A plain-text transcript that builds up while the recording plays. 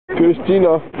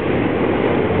Christina.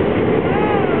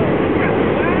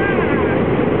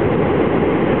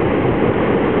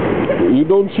 You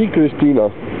don't see Christina.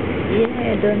 Yeah,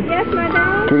 I don't. Yes,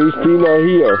 madam. Christina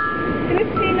here.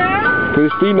 Christina?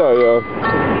 Christina, yeah.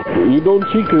 You don't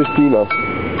see Christina.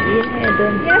 Yeah, I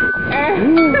don't. Yes.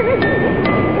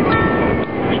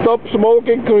 Stop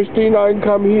smoking, Christina, and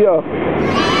come here.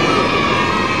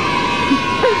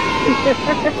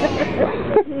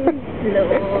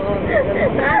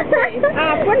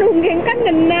 Apa nungging kan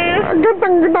ngena?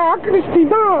 Ganteng gena,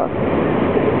 Christina.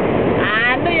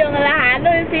 Ano yung lahat? Ano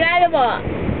yung sila mo?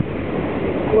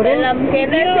 Dalam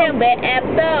kena yang BF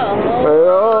tu.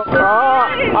 Ayo.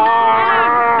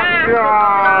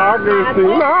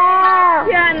 Christina.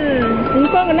 Yan.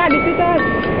 Engkau kena di situ.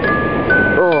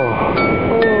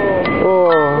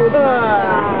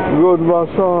 Good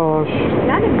massage.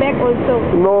 Not a back also.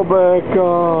 No back.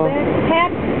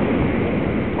 Head.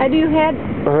 Do you head?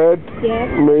 Head? Yes.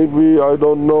 Maybe, I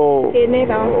don't know. Kene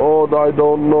tau. Oh, I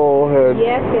don't know head.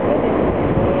 Yes, kene.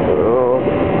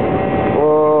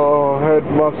 Head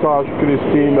massage,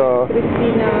 Christina.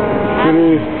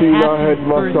 Christina head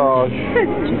massage.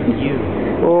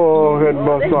 Oh, head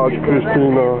massage,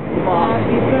 Christina.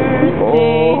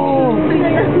 Oh,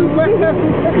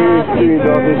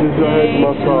 Christina, this is a head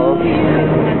massage.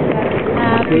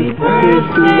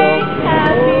 Christina.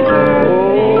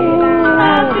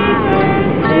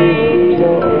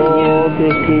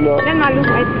 Christina. Dan malu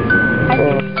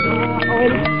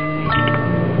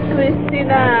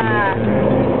Christina.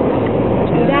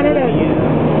 Udah ada.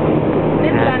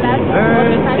 This one as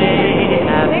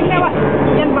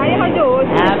yang banyak aja.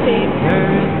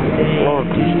 Oh,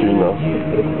 Christina.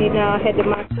 Christina had the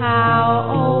mask. How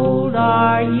old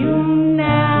are you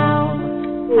now?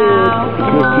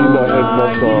 Christina head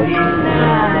massage.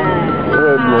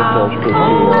 Head massage,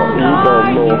 Christina. You don't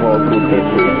know how good this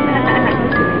is.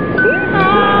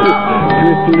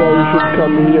 Christina, you should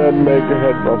come here and make a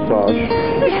head massage.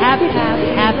 Happy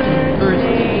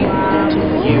birthday to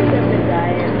you.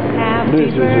 This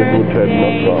is a good head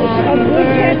massage.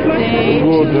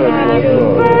 Good head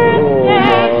massage. Oh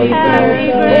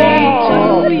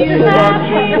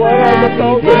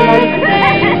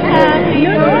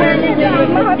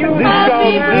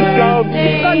Discount.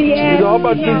 How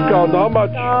much discount?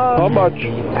 How much?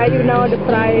 You know the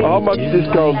price. How much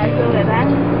discount?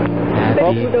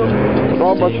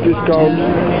 How much discount?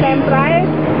 Same price?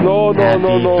 No.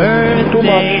 Too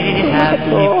much.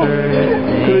 Happy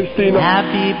birthday. Christina.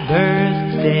 Happy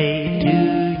birthday to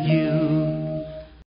you.